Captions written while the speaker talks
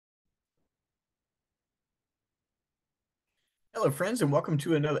Hello, friends, and welcome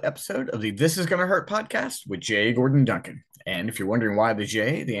to another episode of the This Is Gonna Hurt podcast with Jay Gordon Duncan. And if you're wondering why the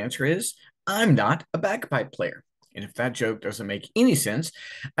J, the answer is I'm not a bagpipe player. And if that joke doesn't make any sense,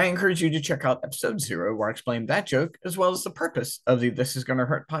 I encourage you to check out episode 0, where I explain that joke as well as the purpose of the This Is Gonna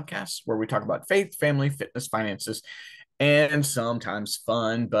Hurt podcast, where we talk about faith, family, fitness, finances, and sometimes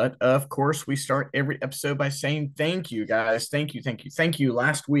fun. But of course, we start every episode by saying thank you, guys. Thank you, thank you, thank you.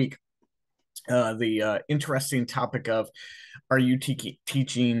 Last week, the interesting topic of are you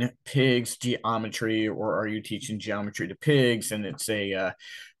teaching pigs geometry, or are you teaching geometry to pigs? And it's a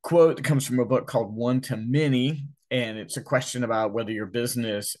quote that comes from a book called One to Many. And it's a question about whether your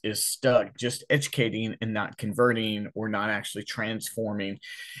business is stuck just educating and not converting, or not actually transforming.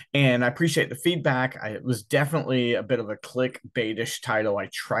 And I appreciate the feedback. It was definitely a bit of a clickbaitish title. I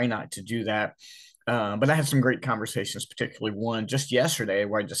try not to do that. But I had some great conversations, particularly one just yesterday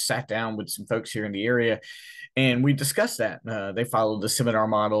where I just sat down with some folks here in the area and we discussed that. They followed the seminar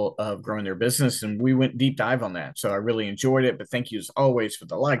model of growing their business, and we went deep dive on that. So I really enjoyed it. But thank you as always for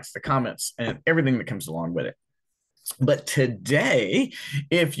the likes, the comments, and everything that comes along with it. But today,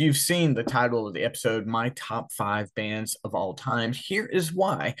 if you've seen the title of the episode, My Top 5 Bands of All Time, here is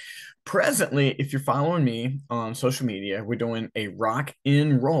why. Presently, if you're following me on social media, we're doing a Rock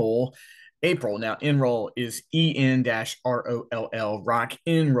Enroll April. Now, enroll is EN-ROLL, Rock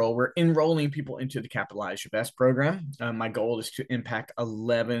Enroll. We're enrolling people into the Capitalize Your Best program. My goal is to impact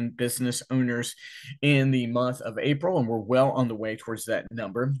 11 business owners in the month of April, and we're well on the way towards that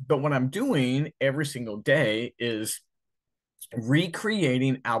number. But what I'm doing every single day is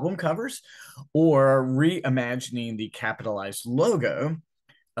recreating album covers or reimagining the capitalized logo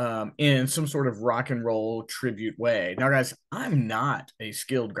in some sort of rock and roll tribute way. Now, guys, I'm not a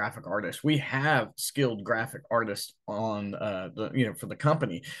skilled graphic artist. We have skilled graphic artists on for the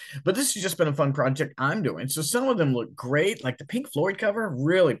company, but this has just been a fun project I'm doing. So some of them look great, like the Pink Floyd cover.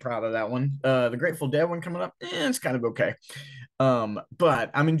 Really proud of that one. The Grateful Dead one coming up, it's kind of okay. But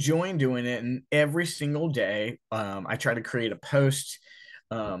I'm enjoying doing it, and every single day, I try to create a post,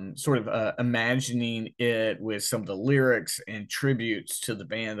 sort of imagining it with some of the lyrics and tributes to the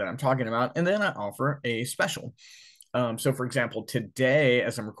band that I'm talking about, and then I offer a special. So, for example, today,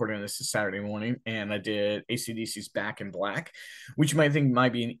 as I'm recording this, is Saturday morning, and I did AC/DC's Back in Black, which you might think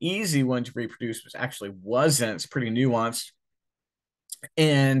might be an easy one to reproduce, but actually wasn't. It's pretty nuanced.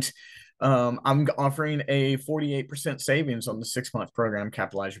 And I'm offering a 48% savings on the 6 month program,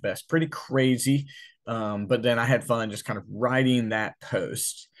 Capitalize Your Best. Pretty crazy. But then I had fun just kind of writing that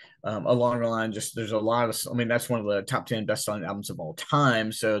post, along the line. Just there's a lot of, I mean, that's one of the top 10 best selling albums of all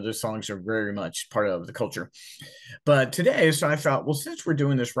time. So those songs are very much part of the culture. But today, so I thought, well, since we're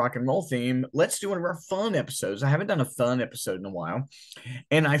doing this rock and roll theme, let's do one of our fun episodes. I haven't done a fun episode in a while.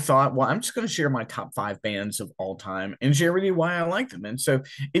 And I thought, well, I'm just going to share my top 5 bands of all time and share with you why I like them. And so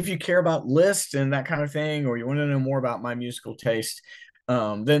if you care about lists and that kind of thing, or you want to know more about my musical taste,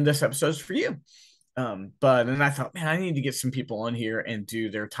 then this episode's for you. And I thought, man, I need to get some people on here and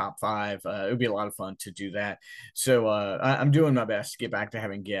do their top 5. It would be a lot of fun to do that. So I'm doing my best to get back to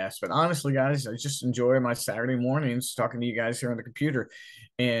having guests. But honestly, guys, I just enjoy my Saturday mornings talking to you guys here on the computer.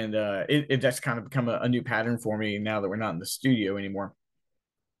 And that's kind of become a new pattern for me now that we're not in the studio anymore,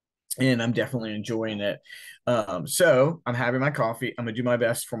 and I'm definitely enjoying it. So I'm having my coffee. I'm gonna do my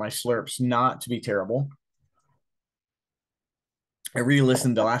best for my slurps not to be terrible. I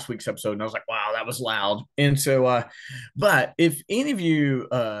re-listened to last week's episode and I was like, wow, that was loud. And so, but if any of you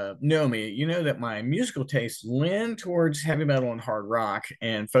know me, you know that my musical tastes lean towards heavy metal and hard rock.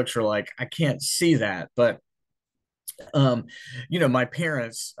 And folks are like, I can't see that. But um my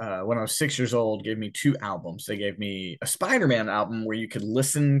parents, when I was 6 years old, gave me 2 albums. They gave me a Spider-Man album where you could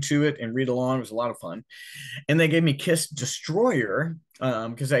listen to it and read along. It was a lot of fun. And they gave me Kiss Destroyer,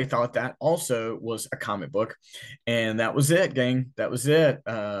 because they thought that also was a comic book. And that was it, gang. That was it.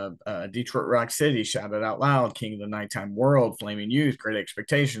 Detroit Rock City, Shout It Out Loud, King of the Nighttime World, Flaming Youth, Great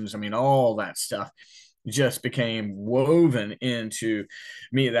Expectations. I mean, all that stuff just became woven into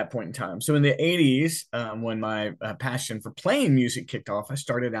me at that point in time. So in the 80s, when my passion for playing music kicked off, I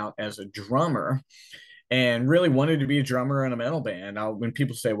started out as a drummer and really wanted to be a drummer in a metal band. When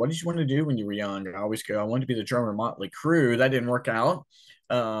people say, what did you want to do when you were young? I always go, I wanted to be the drummer of Motley Crue. That didn't work out.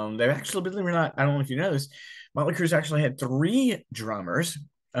 They've actually, believe it or not, I don't know if you know this, Motley Crue's actually had 3 drummers.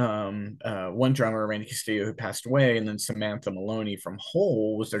 One drummer, Randy Castillo, who passed away, and then Samantha Maloney from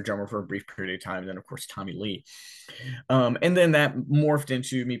Hole was their drummer for a brief period of time. And then, of course, Tommy Lee. And then that morphed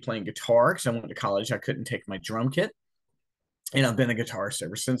into me playing guitar because I went to college. I couldn't take my drum kit, and I've been a guitarist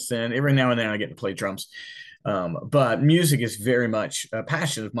ever since then. Every now and then I get to play drums. But music is very much a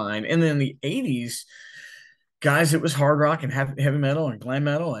passion of mine. And then in the 80s, Guys, it was hard rock and heavy metal and glam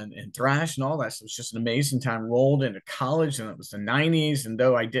metal and thrash and all that. So it was just an amazing time. Rolled into college, and it was the 90s. And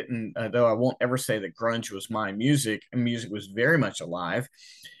though I won't ever say that grunge was my music, and music was very much alive.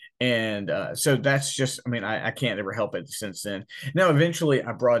 And so that's just, I mean, I can't ever help it since then. Now, eventually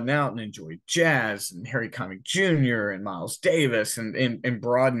I broadened out and enjoyed jazz and Harry Connick Jr. and Miles Davis and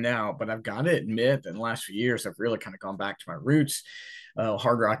broadened out. But I've got to admit that in the last few years, I've really kind of gone back to my roots,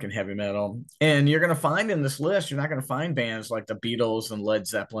 hard rock and heavy metal. And you're going to find in this list, you're not going to find bands like the Beatles and Led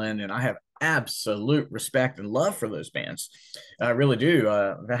Zeppelin. And I have absolute respect and love for those bands. I really do.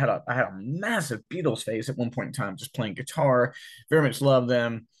 I had a massive Beatles phase at one point in time, just playing guitar. Very much love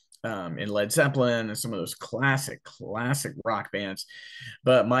them. In Led Zeppelin and some of those classic rock bands.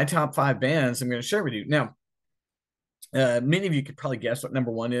 But my top 5 bands I'm going to share with you now. Many of you could probably guess what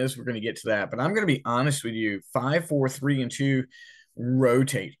number 1 is. We're going to get to that, but I'm going to be honest with you. 5, 4, 3, and 2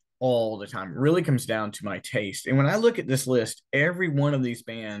 rotate all the time. It really comes down to my taste. And when I look at this list, every one of these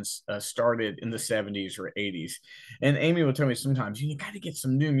bands started in the 70s or 80s. And Amy will tell me sometimes, you got to get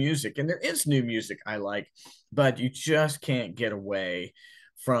some new music. And there is new music I like, but you just can't get away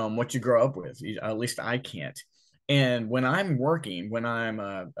from what you grow up with. At least I can't. And when I'm working, when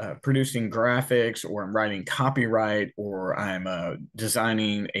I'm producing graphics or I'm writing copyright or I'm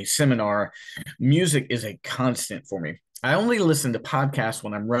designing a seminar, music is a constant for me. I only listen to podcasts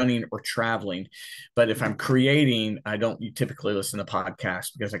when I'm running or traveling, but if I'm creating, I don't typically listen to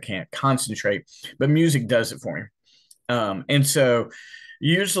podcasts because I can't concentrate, but music does it for me. And so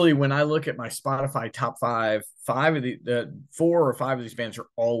usually when I look at my Spotify top 5, 4 or 5 of these bands are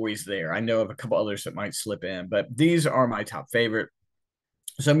always there. I know of a couple others that might slip in, but these are my top favorite.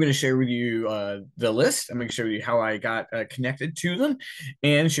 So I'm going to share with you the list. I'm going to show you how I got connected to them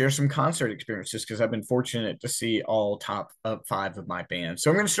and share some concert experiences because I've been fortunate to see all top 5 of my bands. So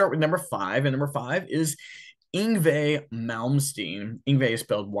I'm going to start with number 5, and number 5 is Yngwie Malmsteen. Yngwie is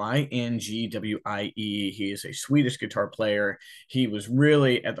spelled Yngwie. He is a Swedish guitar player. He was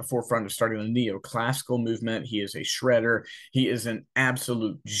really at the forefront of starting the neoclassical movement. He is a shredder. He is an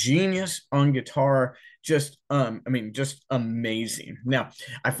absolute genius on guitar. Just just amazing. Now,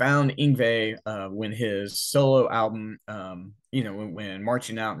 I found Yngwie when his solo album, when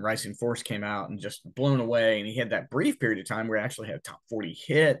Marching Out and Rising Force came out, and just blown away. And he had that brief period of time where he actually had a top 40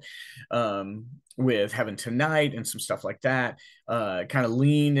 hit. With Heaven Tonight and some stuff like that, kind of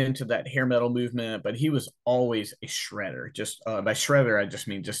leaned into that hair metal movement, but he was always a shredder. Just by shredder, I just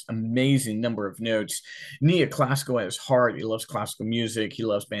mean just amazing number of notes. Neoclassical at his heart. He loves classical music. He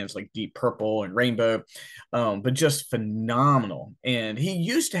loves bands like Deep Purple and Rainbow, but just phenomenal. And he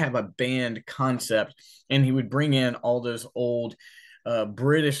used to have a band concept, and he would bring in all those old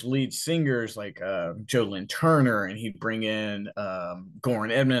British lead singers like Joe Lynn Turner, and he'd bring in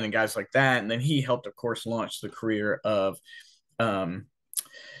Goran Edman and guys like that. And then he helped, of course, launch the career of, oh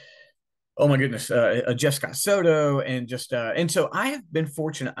my goodness, Jeff Scott Soto. And so I have been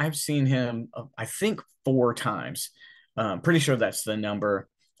fortunate. I've seen him, I think, 4 times. Pretty sure that's the number.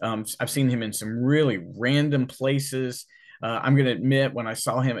 I've seen him in some really random places. I'm going to admit, when I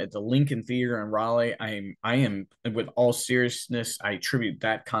saw him at the Lincoln Theater in Raleigh, I am, with all seriousness, I attribute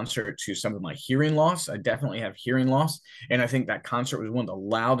that concert to some of my hearing loss. I definitely have hearing loss, and I think that concert was one of the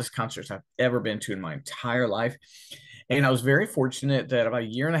loudest concerts I've ever been to in my entire life. And I was very fortunate that about a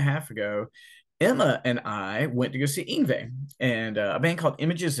year and a half ago, Emma and I went to go see Yngwie, and a band called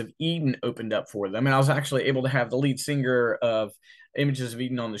Images of Eden opened up for them. And I was actually able to have the lead singer of Images of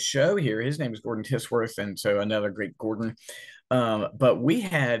Eden on the show here. His name is Gordon Tisworth, and so another great Gordon. But we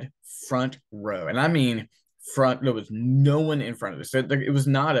had front row, and I mean front. There was no one in front of us. It was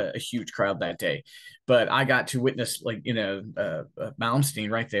not a huge crowd that day, but I got to witness,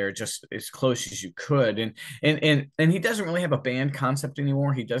 Malmsteen right there, just as close as you could. And he doesn't really have a band concept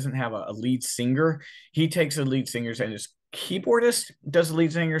anymore. He doesn't have a lead singer. He takes the lead singers and his keyboardist does the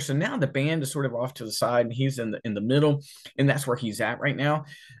lead singer. So now the band is sort of off to the side, and he's in the middle, and that's where he's at right now.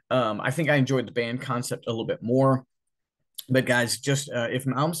 I think I enjoyed the band concept a little bit more. But guys, just if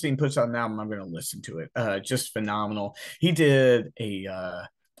Malmsteen puts out an album, I'm going to listen to it. Just phenomenal. He did a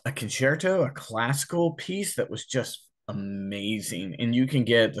concerto, a classical piece that was just amazing, and you can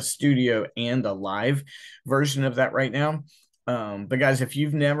get the studio and the live version of that right now. But guys, if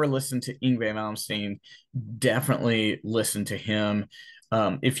you've never listened to Yngwie Malmsteen, definitely listen to him.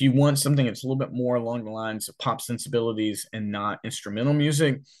 If you want something that's a little bit more along the lines of pop sensibilities and not instrumental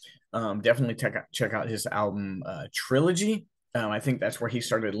music, definitely check out his album Trilogy. I think that's where he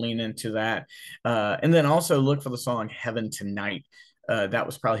started leaning into that. And then also look for the song Heaven Tonight. That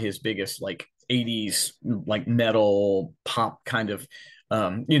was probably his biggest 80s metal pop kind of, I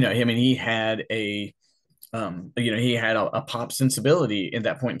mean, he had a He had a pop sensibility in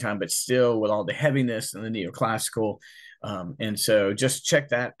that point in time, but still with all the heaviness and the neoclassical. And so just check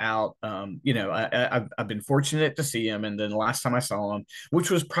that out. I've been fortunate to see him. And then the last time I saw him, which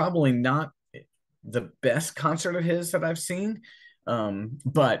was probably not the best concert of his that I've seen,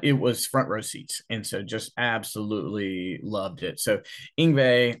 but it was front row seats, and so just absolutely loved it. So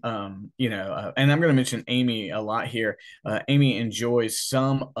Yngwie, and I'm going to mention Amy a lot here. Amy enjoys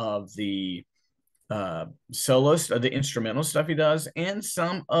some of the solos, the instrumental stuff he does, and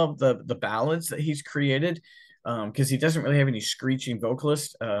some of the ballads that he's created, because he doesn't really have any screeching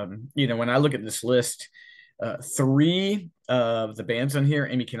vocalists. When I look at this list, three of the bands on here,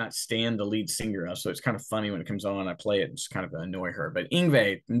 Amy cannot stand the lead singer of, so it's kind of funny when it comes on. I play it and just kind of annoy her. But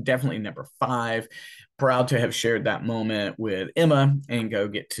Yngwie, definitely number 5. Proud to have shared that moment with Emma and go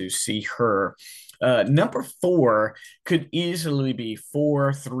get to see her. Number 4 could easily be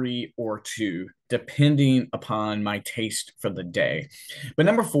 4, 3, or 2, depending upon my taste for the day. But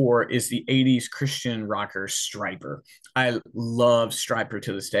number 4 is the 80s Christian rocker Stryper. I love Stryper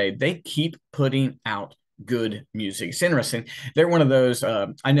to this day. They keep putting out good music. It's interesting. They're one of those.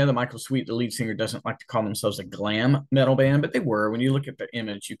 I know that Michael Sweet, the lead singer, doesn't like to call themselves a glam metal band, but they were. When you look at the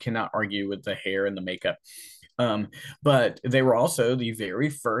image, you cannot argue with the hair and the makeup. But they were also the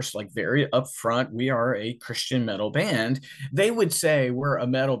very first, like very upfront, we are a Christian metal band. They would say we're a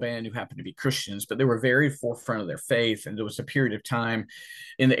metal band who happen to be Christians, but they were very forefront of their faith. And there was a period of time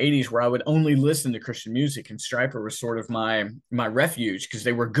in the 80s where I would only listen to Christian music, and Stryper was sort of my refuge because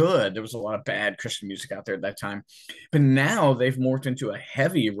they were good. There was a lot of bad Christian music out there at that time. But now they've morphed into a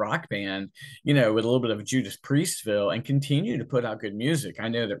heavy rock band, with a little bit of Judas Priestville, and continue to put out good music. I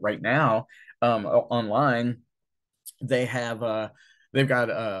know that right now, online, they've got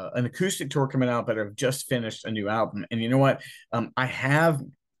an acoustic tour coming out, but have just finished a new album. And you know what? I have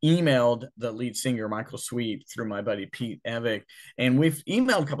emailed the lead singer Michael Sweet through my buddy Pete Evick, and we've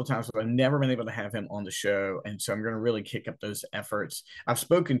emailed a couple times, but I've never been able to have him on the show. And so I'm going to really kick up those efforts. I've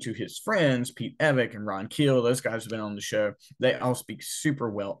spoken to his friends, Pete Evick and Ron Keel. Those guys have been on the show. They all speak super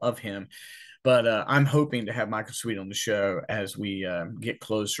well of him. But I'm hoping to have Michael Sweet on the show as we get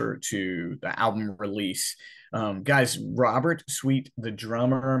closer to the album release. Guys, Robert Sweet, the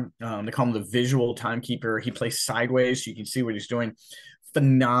drummer, they call him the visual timekeeper. He plays sideways, so you can see what he's doing.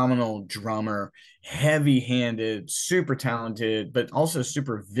 Phenomenal drummer, heavy-handed, super talented, but also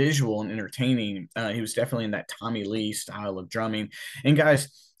super visual and entertaining. He was definitely in that Tommy Lee style of drumming. And guys,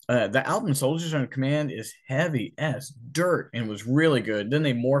 the album Soldiers Under Command is heavy as dirt and was really good. Then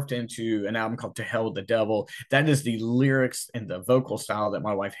they morphed into an album called To Hell with the Devil. That is the lyrics and the vocal style that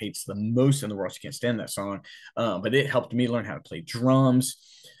my wife hates the most in the world. She can't stand that song, but it helped me learn how to play drums.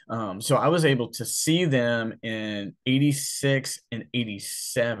 So I was able to see them in 86 and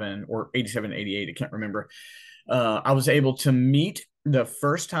 87, or 87 and 88. I can't remember. I was able to meet the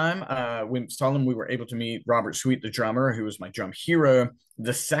first time we saw them, we were able to meet Robert Sweet, the drummer, who was my drum hero.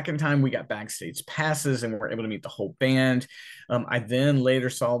 The second time we got backstage passes and were able to meet the whole band. I then later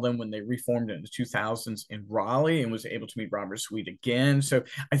saw them when they reformed in the 2000s in Raleigh and was able to meet Robert Sweet again. So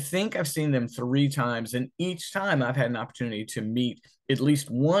I think I've seen them 3 times, and each time I've had an opportunity to meet at least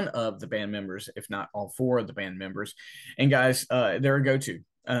one of the band members, if not all 4 of the band members. And guys, they're a go-to.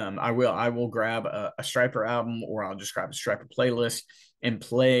 I will grab a Stryper album, or I'll just grab a Stryper playlist and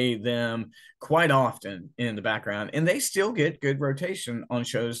play them quite often in the background. And they still get good rotation on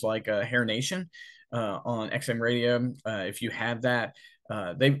shows like Hair Nation on XM Radio. If you have that,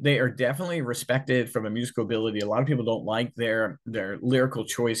 they are definitely respected from a musical ability. A lot of people don't like their lyrical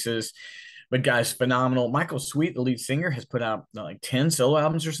choices. But guys, phenomenal. Michael Sweet, the lead singer, has put out like 10 solo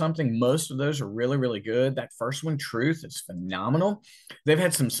albums or something. Most of those are really, really good. That first one, Truth, is phenomenal. They've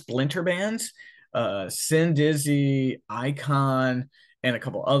had some splinter bands, Sin Dizzy, Icon, and a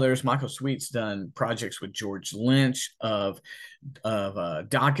couple others. Michael Sweet's done projects with George Lynch of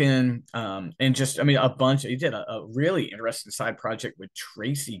Dokken, and just, I mean, a bunch. He did a really interesting side project with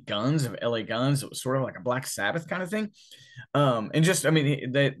Tracy Guns of LA Guns. It was sort of like a Black Sabbath kind of thing. And just, I mean,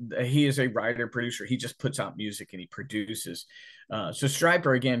 he is a writer, producer. He just puts out music and he produces. So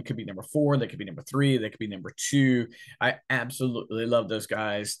Stryper, again, could be number 4. They could be number 3. They could be number 2. I absolutely love those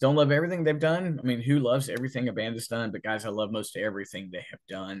guys. Don't love everything they've done. I mean, who loves everything a band has done? But guys, I love most everything they have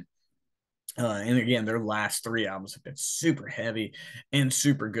done. And again, their last 3 albums have been super heavy and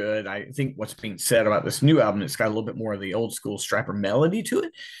super good. I think what's being said about this new album, it's got a little bit more of the old school Stryper melody to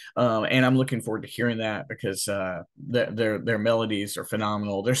it. And I'm looking forward to hearing that because their melodies are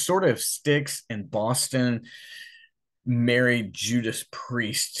phenomenal. They're sort of Styx and Boston married Judas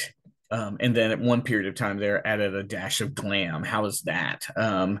Priest. And then at one period of time, there added a dash of glam. How is that?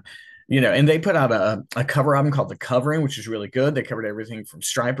 And they put out a cover album called The Covering, which is really good. They covered everything from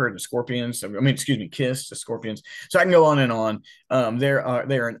Stryper to Scorpions. I mean, excuse me, Kiss to Scorpions. So I can go on and on.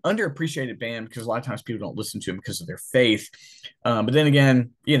 They're an underappreciated band because a lot of times people don't listen to them because of their faith. But then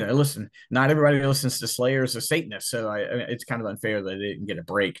again, listen, not everybody listens to Slayer as a Satanist, so it's kind of unfair that they didn't get a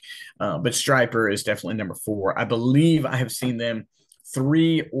break. But Stryper is definitely number 4. I believe I have seen them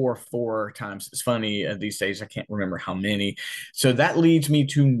 3 or 4 times. It's funny these days, I can't remember how many. So that leads me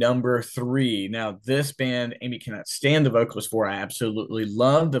to number 3. Now, this band, Amy cannot stand the vocalist for. I absolutely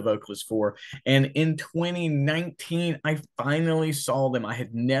love the vocalist for. And in 2019, I finally saw them. I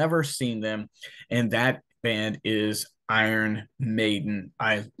had never seen them. And that band is Iron Maiden.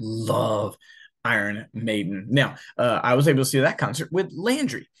 I love Iron Maiden. Now, I was able to see that concert with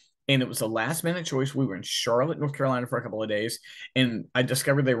Landry, and it was a last minute choice. We were in Charlotte, North Carolina for a couple of days, and I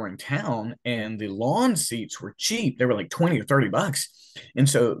discovered they were in town, and the lawn seats were cheap. They were like 20 or 30 bucks. And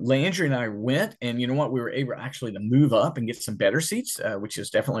so Landry and I went, and you know what? We were able actually to move up and get some better seats, which is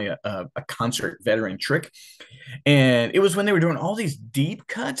definitely a concert veteran trick. And it was when they were doing all these deep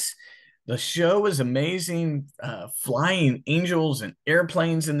cuts. The show was amazing, flying angels and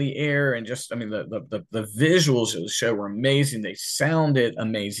airplanes in the air, and just, I mean, the visuals of the show were amazing. They sounded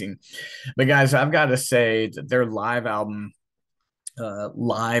amazing. But guys, I've got to say that their live album,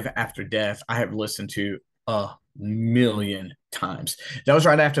 Live After Death, I have listened to a million times. That was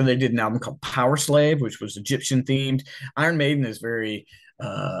right after they did an album called Power Slave, which was Egyptian themed. Iron Maiden is very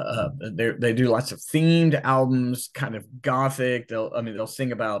they do lots of themed albums, kind of gothic. They'll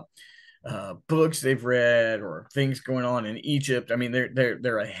sing about books they've read or things going on in Egypt. I mean,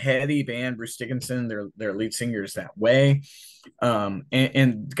 they're a heady band. Bruce Dickinson, their lead singer, is that way.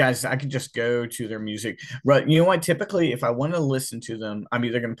 And guys, I could just go to their music. But you know what? Typically, if I want to listen to them, I'm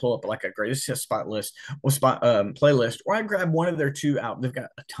either going to pull up like a greatest hits spot list or playlist, or I grab one of their 2 albums. They've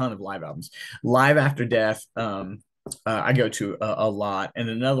got a ton of live albums. Live After Death. I go to a lot, and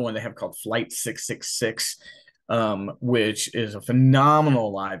another one they have called Flight 666, which is a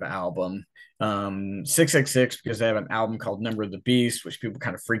phenomenal live album. 666 because they have an album called Number of the Beast, which people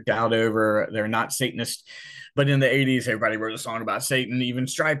kind of freaked out over. They're not Satanist, but in the 80s, everybody wrote a song about Satan. Even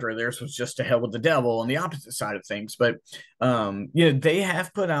Stryper, theirs was just to hell with the devil on the opposite side of things. But they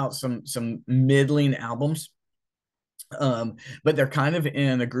have put out some middling albums. But they're kind of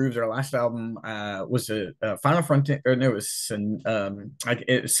in a groove. Their last album was a Final Frontier, or no, it was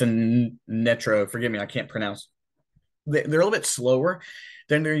Sinetro. Forgive me, I can't pronounce. They're a little bit slower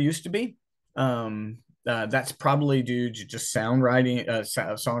than there used to be. That's probably due to just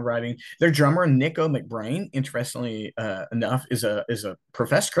songwriting. Their drummer Nico McBrain, interestingly enough, is a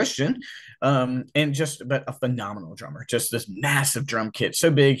professed Christian, but a phenomenal drummer. Just this massive drum kit, so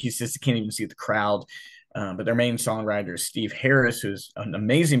big he says he can't even see the crowd. But their main songwriter is Steve Harris, who's an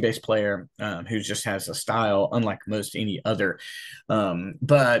amazing bass player, who just has a style unlike most any other.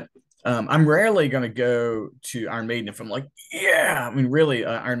 But I'm rarely going to go to Iron Maiden if I'm like, yeah. I mean, really,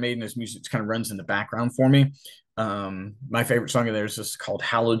 Iron Maiden's music kind of runs in the background for me. My favorite song of theirs is called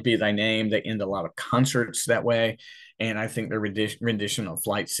Hallowed Be Thy Name. They end a lot of concerts that way. And I think their rendition of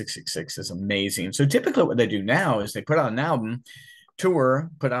Flight 666 is amazing. So typically what they do now is they put out an album, tour,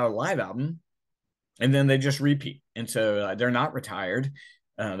 put out a live album, and then they just repeat. And so they're not retired.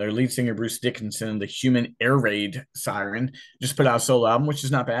 Their lead singer, Bruce Dickinson, the Human Air Raid Siren, just put out a solo album, which is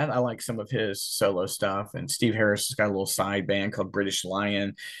not bad. I like some of his solo stuff. And Steve Harris has got a little side band called British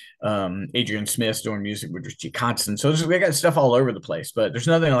Lion. Adrian Smith's doing music with Richie Kotzen. So they got stuff all over the place, but there's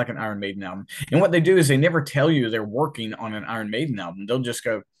nothing like an Iron Maiden album. And what they do is they never tell you they're working on an Iron Maiden album. They'll just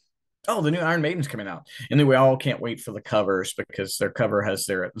go, oh, the new Iron Maiden's coming out. And then we all can't wait for the covers because their cover has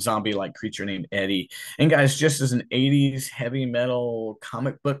their zombie-like creature named Eddie. And guys, just as an 80s heavy metal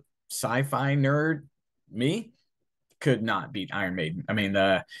comic book sci-fi nerd, me could not beat Iron Maiden. I mean,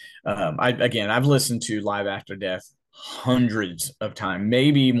 I've listened to Live After Death hundreds of times,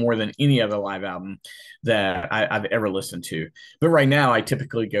 maybe more than any other live album that I've ever listened to. But right now, I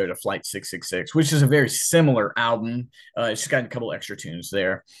typically go to Flight 666, which is a very similar album. It's got a couple extra tunes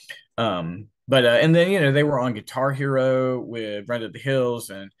there. And then they were on Guitar Hero with Run to the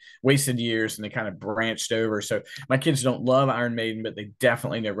Hills and Wasted Years, and they kind of branched over. So my kids don't love Iron Maiden, but they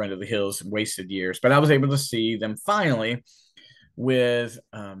definitely know Run to the Hills and Wasted Years. But I was able to see them finally with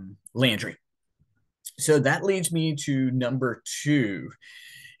Landry. So that leads me to number 2.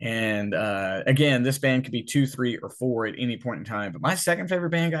 And again, this band could be 2, 3, or 4 at any point in time. But my second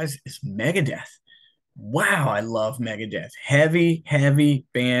favorite band, guys, is Megadeth. Wow, I love Megadeth. Heavy, heavy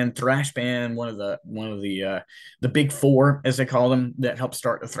band, thrash band, one of the big four, as they call them, that helped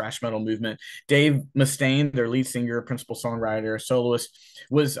start the thrash metal movement. Dave Mustaine, their lead singer, principal songwriter, soloist,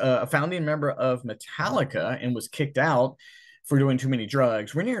 was a founding member of Metallica and was kicked out for doing too many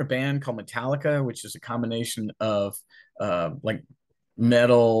drugs. We're near a band called Metallica, which is a combination of like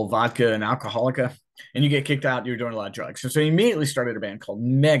metal, vodka, and alcoholica, and you get kicked out, you're doing a lot of drugs. So he immediately started a band called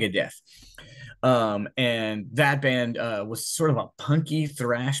Megadeth. And that band was sort of a punky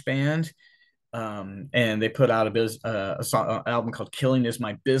thrash band. And they put out a song, an album called "Killing Is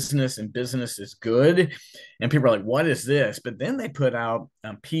My Business" and "Business Is Good," and people are like, "What is this?" But then they put out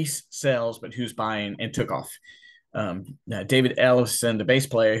 "Peace Sells, but Who's Buying?" and took off. David Ellison, the bass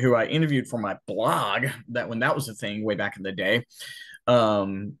player, who I interviewed for my blog, that when that was a thing way back in the day,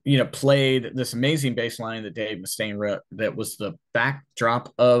 played this amazing bass line that Dave Mustaine wrote that was the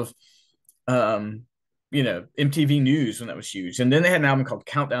backdrop of MTV News when that was huge. And then they had an album called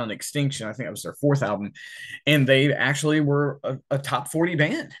Countdown Extinction. I think that was their fourth album. And they actually were a top 40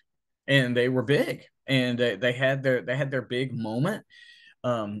 band, and they were big, and they had their big moment.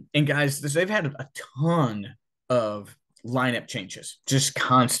 And guys, they've had a ton of lineup changes just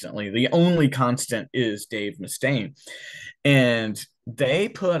constantly. The only constant is Dave Mustaine. And they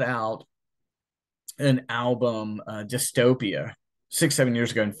put out an album, Dystopia, 6, 7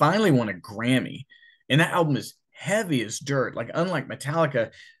 years ago, and finally won a Grammy. And that album is heavy as dirt. Like, unlike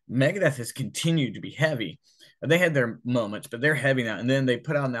Metallica, Megadeth has continued to be heavy. They had their moments, but they're heavy now. And then they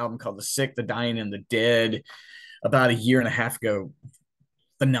put out an album called The Sick, the Dying, and the Dead about a year and a half ago.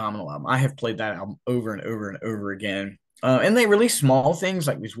 Phenomenal album. I have played that album over and over and over again. And they release small things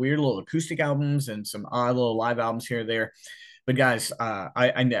like these weird little acoustic albums and some odd little live albums here and there. But guys,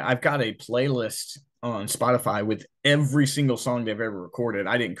 I've got a playlist on Spotify with every single song they've ever recorded.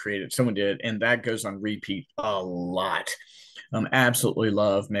 I didn't create it; someone did, and that goes on repeat a lot. Absolutely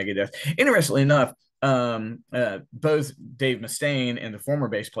love Megadeth. Interestingly enough, both Dave Mustaine and the former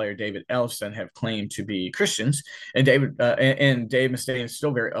bass player David Ellison have claimed to be Christians, and Dave Mustaine is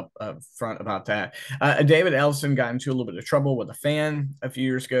still very upfront about that. David Ellison got into a little bit of trouble with a fan a few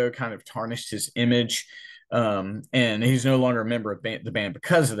years ago, kind of tarnished his image. And he's no longer a member of the band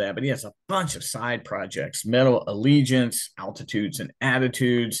because of that, but he has a bunch of side projects: Metal Allegiance, Altitudes and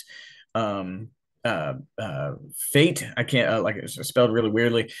Attitudes, um, Fate. I can't like it's spelled really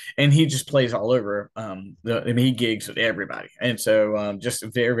weirdly, and he just plays all over. He gigs with everybody, and so just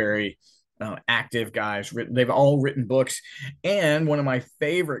very, very active guys. They've all written books, and one of my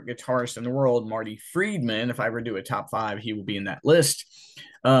favorite guitarists in the world, Marty Friedman. If I ever do a top five, he will be in that list.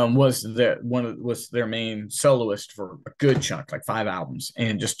 Was their main soloist for a good chunk, like 5 albums,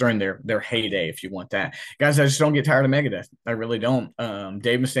 and just during their heyday, if you want that. Guys, I just don't get tired of Megadeth. I really don't.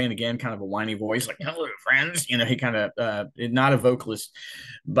 Dave Mustaine, again, kind of a whiny voice, like "Hello, friends." He kind of not a vocalist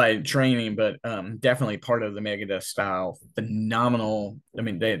by training, but definitely part of the Megadeth style. Phenomenal. I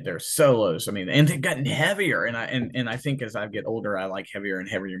mean, they're solos. I mean, and they've gotten heavier, and I think as I get older, I like heavier and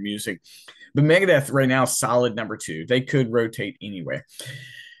heavier music. But Megadeth right now, solid number 2. They could rotate anywhere.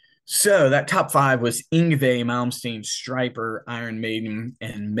 So that top 5 was Yngwie Malmsteen, Stryper, Iron Maiden,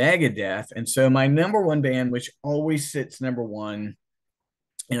 and Megadeth. And so my number 1 band, which always sits number 1,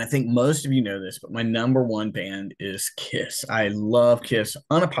 and I think most of you know this, but my number 1 band is Kiss. I love Kiss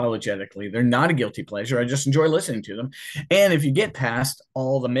unapologetically. They're not a guilty pleasure. I just enjoy listening to them. And if you get past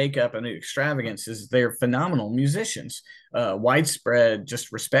all the makeup and the extravagances, they're phenomenal musicians. Widespread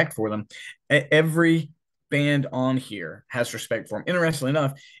just respect for them. Every band on here has respect for him. Interestingly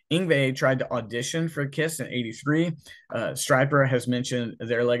enough, Yngwie tried to audition for Kiss in '83. Stryper has mentioned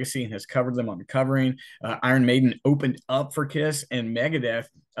their legacy and has covered them on covering. Iron Maiden opened up for Kiss, and Megadeth,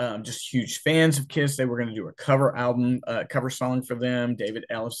 just huge fans of Kiss. They were going to do a cover album, cover song for them. David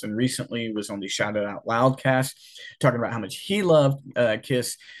Ellison recently was on the Shout It Out Loudcast talking about how much he loved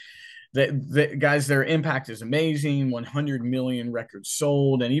Kiss. The guys, their impact is amazing. 100 million records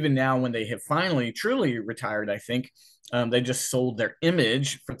sold, and even now, when they have finally truly retired, I think they just sold their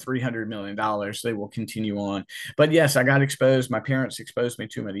image for $300 million. They will continue on. But yes, I got exposed. My parents exposed me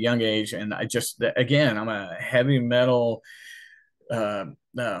to them at a young age, and I just, again, I'm a heavy metal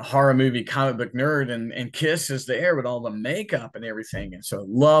horror movie comic book nerd, and Kiss is there with all the makeup and everything, and so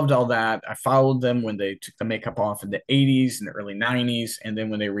loved all that. I followed them when they took the makeup off in the '80s and the early '90s, and then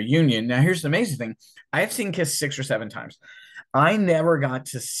when they reunion. Now here's the amazing thing: I have seen Kiss 6 or 7 times. I never got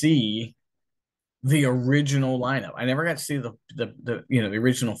to see the original lineup. I never got to see the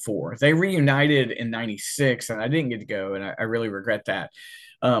original 4. They reunited in '96, and I didn't get to go, and I really regret that.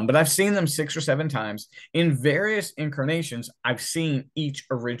 But I've seen them 6 or 7 times in various incarnations. I've seen each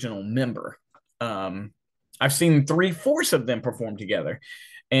original member. I've seen three-fourths of them perform together.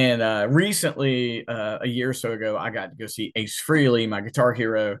 And recently, a year or so ago, I got to go see Ace Frehley, my guitar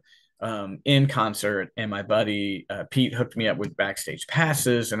hero, in concert. And my buddy Pete hooked me up with backstage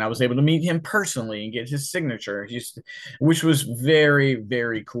passes, and I was able to meet him personally and get his signature, which was very,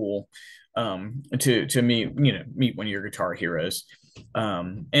 very cool to meet one of your guitar heroes.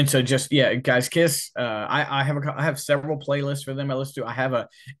 And so just yeah, guys, Kiss. I have several playlists for them. I listen to. I have a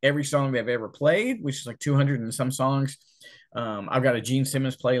every song they've ever played, which is like 200 and some songs. I've got a Gene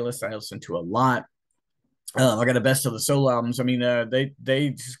Simmons playlist I listen to a lot. I got a best of the solo albums. I mean, they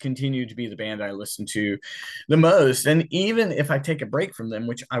just continue to be the band I listen to the most. And even if I take a break from them,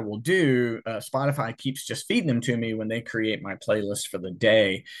 which I will do, Spotify keeps just feeding them to me when they create my playlist for the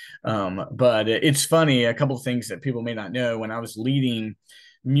day. But it's funny, a couple of things that people may not know. When I was leading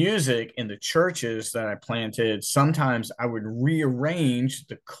music in the churches that I planted, sometimes I would rearrange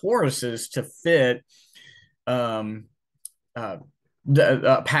the choruses to fit um, uh,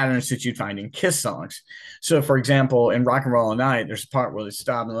 the patterns that you'd find in Kiss songs. So, for example, in Rock and Roll All Night, there's a part where they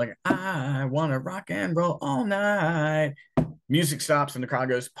stop and like, I want to rock and roll all night. Music stops and the crowd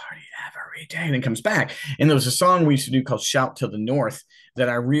goes, party every day, and then comes back. And there was a song we used to do called Shout to the North that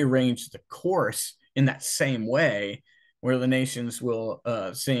I rearranged the chorus in that same way, where the nations will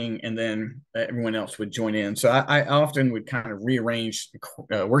sing and then everyone else would join in. So I often would kind of rearrange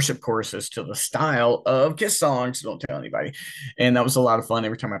worship choruses to the style of Kiss songs. Don't tell anybody. And that was a lot of fun.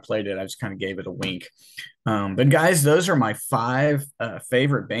 Every time I played it, I just kind of gave it a wink. But guys, those are my five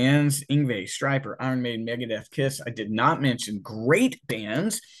favorite bands: Yngwie, Stryper, Iron Maiden, Megadeth, Kiss. I did not mention great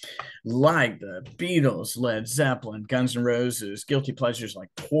bands like the Beatles, Led Zeppelin, Guns N' Roses, guilty pleasures like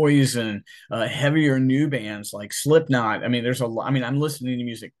Poison, heavier new bands like Slipknot. I mean, there's a lot. I mean, I'm listening to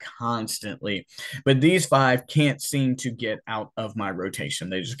music constantly, but these five can't seem to get out of my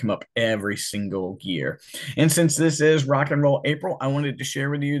rotation. They just come up every single year. And since this is Rock and Roll April, I wanted to share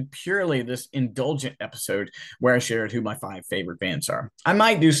with you purely this indulgent episode where I shared who my five favorite bands are. I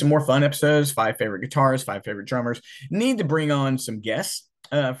might do some more fun episodes, five favorite guitarists, five favorite drummers. Need to bring on some guests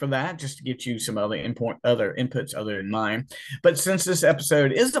for that, just to get you some other inputs other than mine. But since this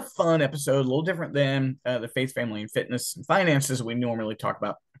episode is a fun episode, a little different than the faith, family, and fitness and finances we normally talk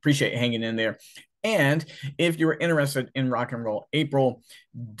about, appreciate hanging in there. And if you're interested in Rock and Roll April,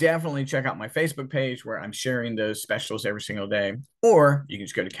 definitely check out my Facebook page where I'm sharing those specials every single day. Or you can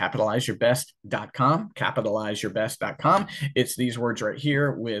just go to capitalizeyourbest.com, capitalizeyourbest.com. It's these words right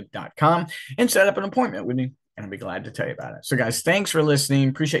here with .com, and set up an appointment with me. And I'll be glad to tell you about it. So, guys, thanks for listening.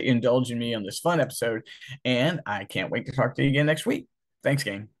 Appreciate you indulging me on this fun episode. And I can't wait to talk to you again next week. Thanks,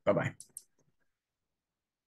 gang. Bye-bye.